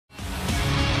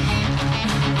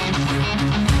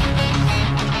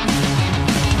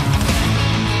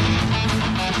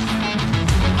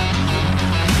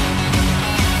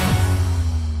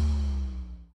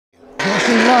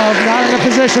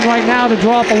position right now to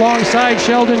drop alongside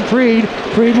Sheldon Creed.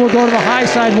 Creed will go to the high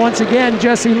side once again.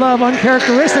 Jesse Love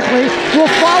uncharacteristically will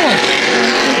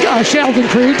follow Sheldon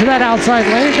Creed to that outside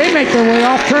lane. They make their way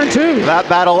off turn 2. That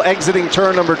battle exiting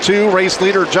turn number 2. Race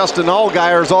leader Justin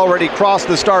Allgaier has already crossed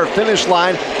the start-finish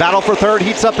line. Battle for third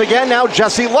heats up again. Now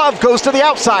Jesse Love goes to the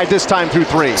outside, this time through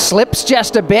 3. Slips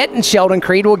just a bit, and Sheldon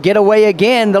Creed will get away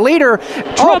again. The leader.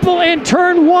 Trouble in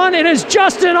turn 1. It is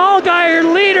Justin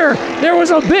Allgaier leader. There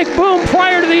was a big boom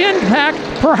prior to the impact.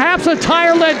 Perhaps a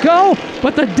tire let go,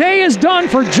 but the day is done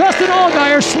for Justin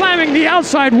Allgaier, slamming the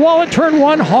outside wall at turn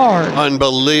 1 hard.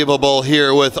 Unbelievable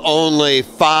here with only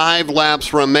 5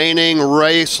 laps remaining.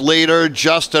 Race leader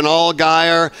Justin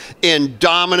Allgaier in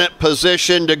dominant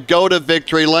position to go to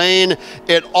victory lane.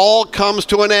 It all comes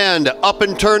to an end up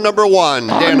in turn number 1.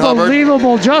 Dan Hubbard.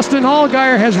 Unbelievable. Justin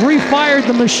Allgaier has refired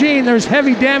the machine. There's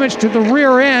heavy damage to the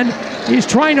rear end. He's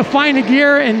trying to find a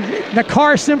gear, and the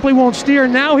car simply won't steer.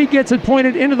 Now he gets it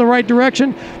pointed into the right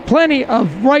direction. Plenty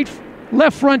of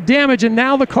left front damage, and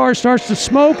now the car starts to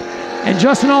smoke, and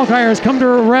Justin Allgaier has come to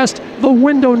arrest. The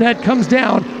window net comes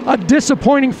down. A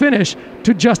disappointing finish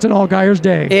to Justin Allgaier's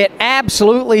day. It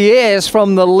absolutely is,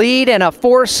 from the lead and a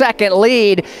 4-second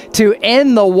lead to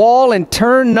end the wall in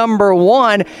turn number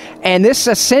 1. And this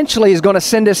essentially is going to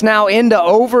send us now into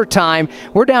overtime.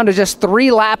 We're down to just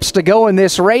 3 laps to go in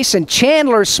this race, and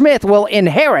Chandler Smith will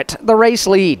inherit the race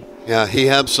lead. Yeah, he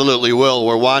absolutely will.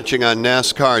 We're watching on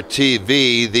NASCAR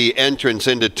TV the entrance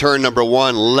into turn number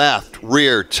 1, left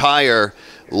rear tire.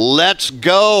 Let's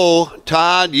go.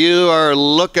 Todd, you are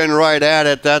looking right at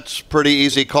it. That's pretty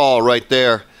easy call right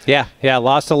there. Yeah,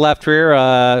 lost the left rear.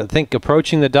 I think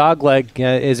approaching the dog leg,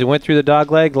 as it went through the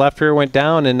dog leg, left rear went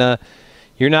down, and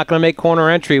you're not going to make corner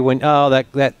entry when,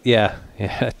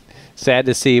 yeah. Sad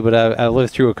to see, but I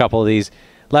lived through a couple of these.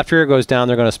 Left rear goes down,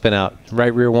 they're going to spin out.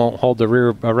 Right rear won't hold the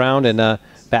rear around and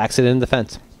backs it into the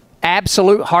fence.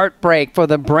 Absolute heartbreak for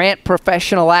the Brant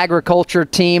Professional Agriculture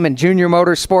Team and Junior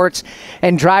Motorsports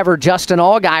and driver Justin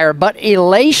Allgaier, but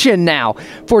elation now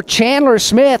for Chandler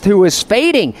Smith, who is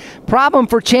fading. Problem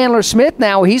for Chandler Smith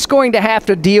now, he's going to have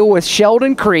to deal with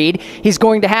Sheldon Creed. He's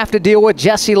going to have to deal with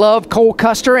Jesse Love, Cole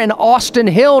Custer, and Austin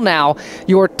Hill now.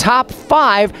 Your top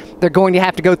 5, they're going to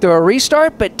have to go through a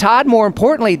restart, but Todd, more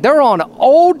importantly, they're on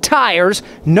old tires.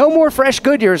 No more fresh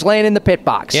Goodyears laying in the pit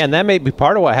box. Yeah, and that may be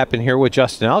part of what happened here with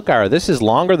Justin Allgaier. This is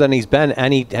longer than he's been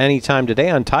any time today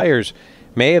on tires.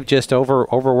 May have just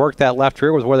overworked that left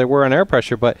rear with where they were on air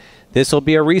pressure, but this will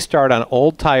be a restart on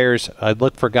old tires. I'd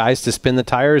look for guys to spin the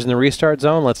tires in the restart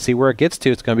zone. Let's see where it gets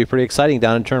to. It's going to be pretty exciting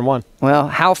down in turn 1. Well,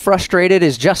 how frustrated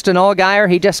is Justin Allgaier?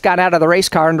 He just got out of the race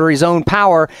car under his own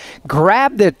power,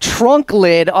 grabbed the trunk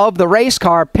lid of the race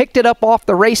car, picked it up off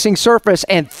the racing surface,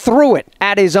 and threw it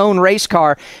at his own race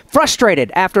car. Frustrated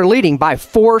after leading by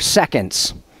 4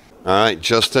 seconds. All right,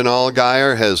 Justin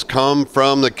Allgaier has come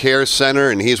from the care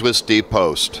center, and he's with Steve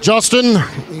Post. Justin,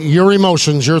 your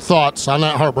emotions, your thoughts on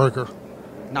that heartbreaker?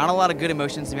 Not a lot of good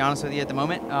emotions, to be honest with you, at the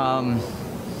moment.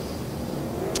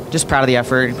 Just proud of the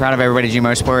effort, proud of everybody at Junior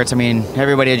Motorsports. I mean,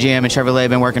 everybody at GM and Chevrolet have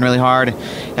been working really hard.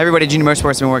 Everybody at Junior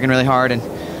Motorsports has been working really hard,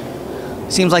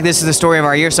 and seems like this is the story of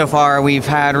our year so far. We've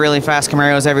had really fast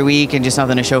Camaros every week and just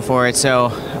nothing to show for it.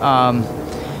 So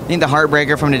I think the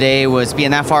heartbreaker from today was being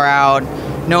that far out,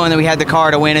 knowing that we had the car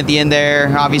to win at the end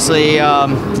there. Obviously,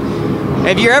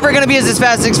 if you're ever going to be as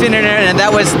fast as Xfinity, and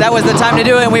that was the time to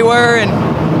do it, and we were, and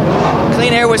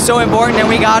clean air was so important, and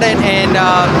we got it, and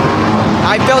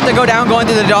I felt to go down going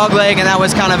through the dog leg, and that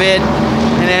was kind of it,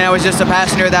 and then I was just a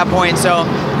passenger at that point, so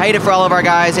I hate it for all of our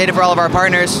guys, hate it for all of our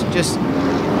partners, just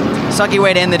sucky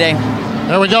way to end the day.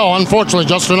 There we go. Unfortunately,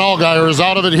 Justin Allgaier is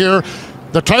out of it here.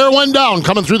 The tire went down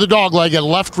coming through the dog leg, a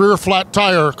left rear flat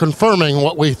tire, confirming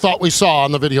what we thought we saw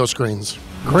on the video screens.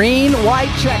 Green, white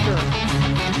checker.